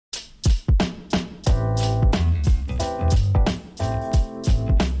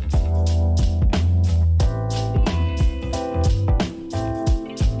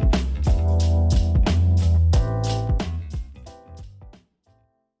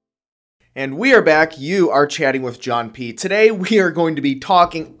And we are back. You are chatting with John P. Today we are going to be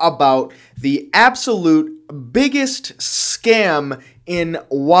talking about the absolute biggest scam in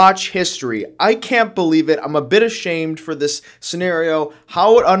watch history. I can't believe it. I'm a bit ashamed for this scenario,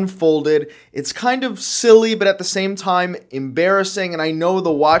 how it unfolded. It's kind of silly, but at the same time embarrassing, and I know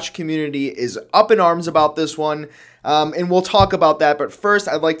the watch community is up in arms about this one. And we'll talk about that, but first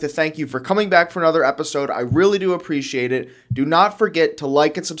I'd like to thank you for coming back for another episode. I really do appreciate it. Do not forget to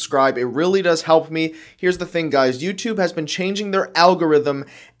like and subscribe. It really does help me. Here's the thing, guys. YouTube has been changing their algorithm,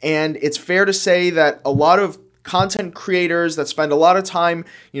 and it's fair to say that a lot of content creators that spend a lot of time,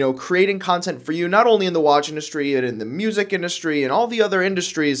 creating content for you, not only in the watch industry and in the music industry and all the other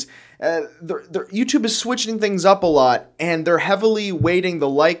industries, YouTube is switching things up a lot, and they're heavily weighting the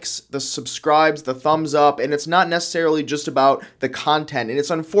likes, the subscribes, the thumbs up, and it's not necessarily just about the content. And it's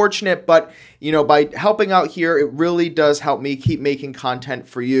unfortunate, but by helping out here, it really does help me keep making content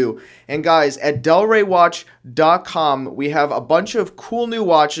for you. And guys, at delraywatch.com, we have a bunch of cool new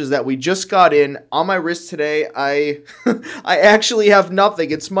watches that we just got in. On my wrist today, I actually have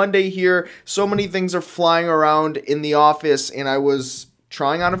nothing. It's Monday here. So many things are flying around in the office, and I was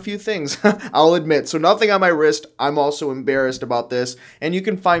trying on a few things, I'll admit. So nothing on my wrist. I'm also embarrassed about this. And you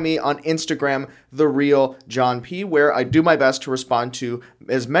can find me on Instagram, TheRealJohnP, where I do my best to respond to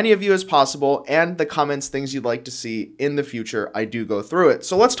as many of you as possible, and the comments, things you'd like to see in the future, I do go through it.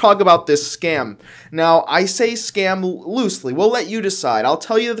 So let's talk about this scam. Now, I say scam loosely. We'll let you decide. I'll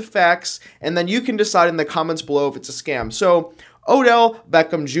tell you the facts, and then you can decide in the comments below if it's a scam. So Odell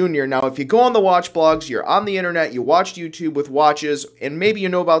Beckham Jr. Now, if you go on the watch blogs, you're on the internet, you watch YouTube with watches, and maybe you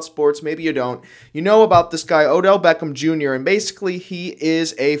know about sports, maybe you don't. You know about this guy, Odell Beckham Jr., and basically he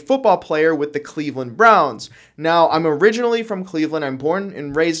is a football player with the Cleveland Browns. Now, I'm originally from Cleveland. I'm born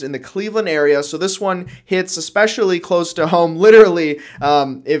and raised in the Cleveland area, so this one hits especially close to home, literally,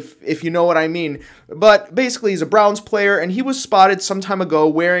 if you know what I mean. But basically, he's a Browns player, and he was spotted some time ago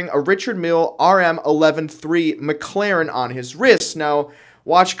wearing a Richard Mille RM11-3 McLaren on his wrist. Now,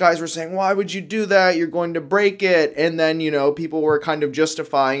 watch guys were saying, why would you do that? You're going to break it. And then, people were kind of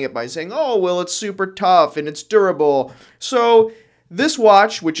justifying it by saying, oh, well, it's super tough and it's durable. So this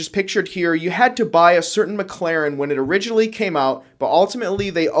watch, which is pictured here, you had to buy a certain McLaren when it originally came out, but ultimately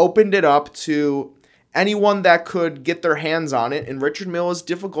they opened it up to anyone that could get their hands on it, and Richard Mille is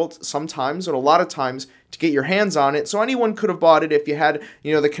difficult sometimes, or a lot of times, to get your hands on it, so anyone could have bought it if you had,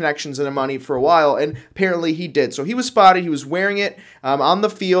 the connections and the money for a while, and apparently he did. So he was spotted, he was wearing it on the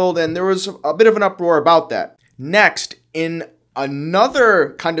field, and there was a bit of an uproar about that. Next, in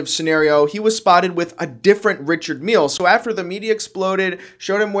another kind of scenario, he was spotted with a different Richard Mille. So after the media exploded,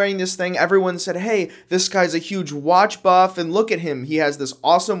 showed him wearing this thing, everyone said, hey, this guy's a huge watch buff, and look at him. He has this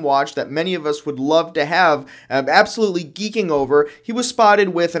awesome watch that many of us would love to have, absolutely geeking over. He was spotted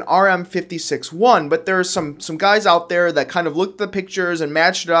with an RM56-1, but there are some guys out there that kind of looked at the pictures and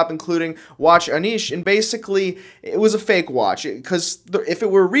matched it up, including Watch Anish, and basically it was a fake watch, because if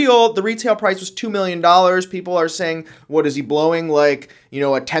it were real, the retail price was $2 million. People are saying, what is he blowing like,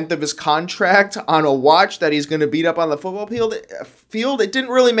 a tenth of his contract on a watch that he's going to beat up on the football field? It didn't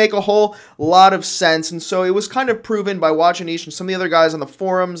really make a whole lot of sense, and so it was kind of proven by Watch Anish and some of the other guys on the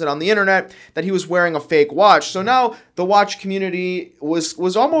forums and on the internet that he was wearing a fake watch. So now the watch community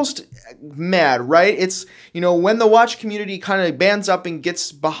was almost mad, right? It's, when the watch community kind of bands up and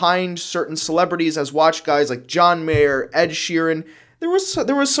gets behind certain celebrities as watch guys like John Mayer, Ed Sheeran, there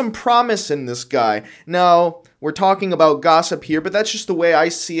was some promise in this guy. Now, we're talking about gossip here, but that's just the way I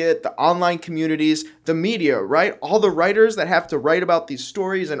see it. The online communities, the media, right? All the writers that have to write about these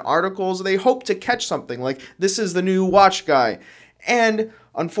stories and articles, they hope to catch something like, this is the new watch guy. And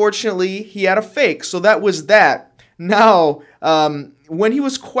unfortunately, he had a fake, so that was that. Now, when he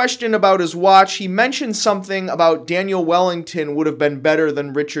was questioned about his watch, he mentioned something about Daniel Wellington would have been better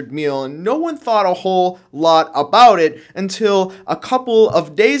than Richard Mille, and no one thought a whole lot about it until a couple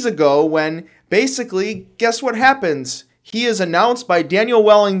of days ago when basically, guess what happens? He is announced by Daniel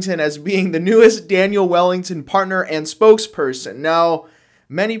Wellington as being the newest Daniel Wellington partner and spokesperson. Now,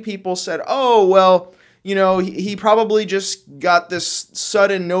 many people said, oh, well, he probably just got this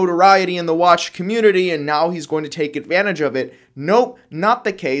sudden notoriety in the watch community and now he's going to take advantage of it. Nope, not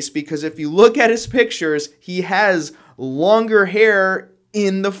the case, because if you look at his pictures, he has longer hair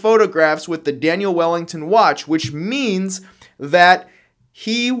in the photographs with the Daniel Wellington watch, which means that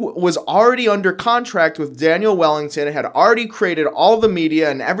he was already under contract with Daniel Wellington, had already created all the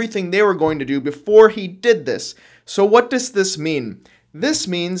media and everything they were going to do before he did this. So what does this mean? This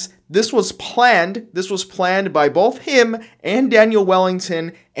means this was planned. This was planned by both him and Daniel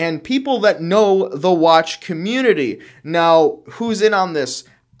Wellington and people that know the watch community. Now, who's in on this?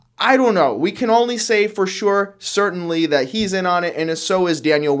 I don't know. We can only say for sure, certainly, that he's in on it, and so is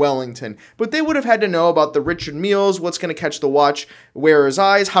Daniel Wellington. But they would have had to know about the Richard Milles, what's going to catch the watch wearer's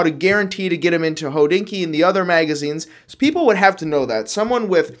eyes, how to guarantee to get him into Hodinkee and the other magazines. So people would have to know that. Someone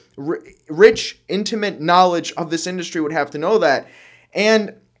with rich, intimate knowledge of this industry would have to know that.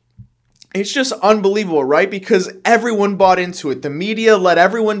 And it's just unbelievable, right? Because everyone bought into it. The media led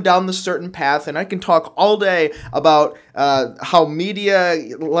everyone down the certain path, and I can talk all day about how media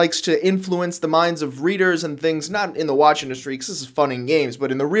likes to influence the minds of readers and things, not in the watch industry, because this is fun and games,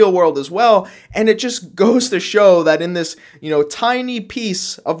 but in the real world as well. And it just goes to show that in this, tiny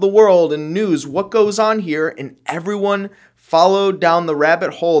piece of the world and news, what goes on here, and everyone followed down the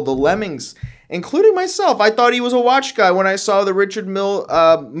rabbit hole, the lemmings, including myself. I thought he was a watch guy when I saw the Richard Mille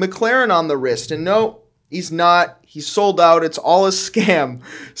McLaren on the wrist. And no, he's not. He's sold out. It's all a scam.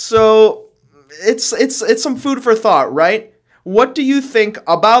 So it's some food for thought, right? What do you think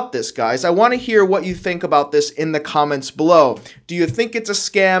about this, guys? I want to hear what you think about this in the comments below. Do you think it's a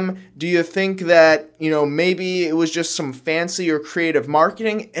scam? Do you think that, maybe it was just some fancy or creative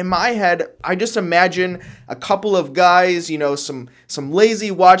marketing? In my head, I just imagine a couple of guys, some lazy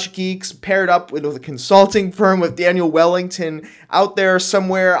watch geeks paired up with a consulting firm with Daniel Wellington out there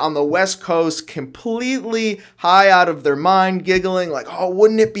somewhere on the West Coast, completely high out of their mind, giggling like, oh,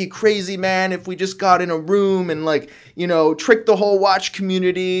 wouldn't it be crazy, man, if we just got in a room and tricked the whole watch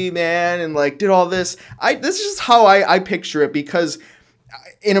community, man, and did all this. This is just how I picture it, because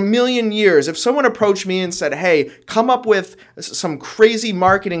in a million years, if someone approached me and said, hey, come up with some crazy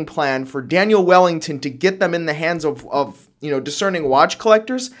marketing plan for Daniel Wellington to get them in the hands of discerning watch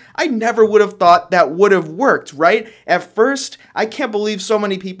collectors, I never would have thought that would have worked, right? At first, I can't believe so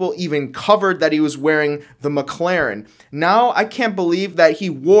many people even covered that he was wearing the McLaren. Now, I can't believe that he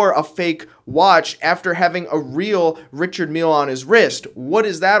wore a fake watch after having a real Richard Mille on his wrist. What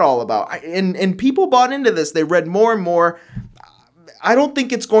is that all about? And people bought into this. They read more and more. I don't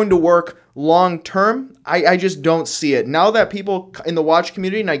think it's going to work long term. I just don't see it. Now that people in the watch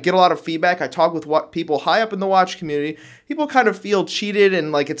community, and I get a lot of feedback, I talk with people high up in the watch community, people kind of feel cheated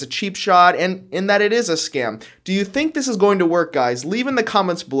and like it's a cheap shot and in that it is a scam. Do you think this is going to work, guys? Leave in the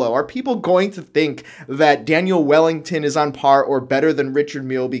comments below. Are people going to think that Daniel Wellington is on par or better than Richard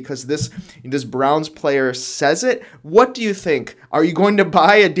Mille because this Browns player says it? What do you think? Are you going to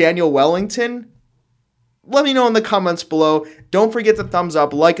buy a Daniel Wellington? Let me know in the comments below. Don't forget to thumbs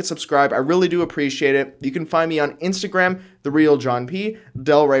up, like, and subscribe. I really do appreciate it. You can find me on Instagram, The Real John P.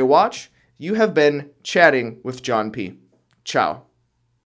 Del Rey Watch. You have been chatting with John P. Ciao.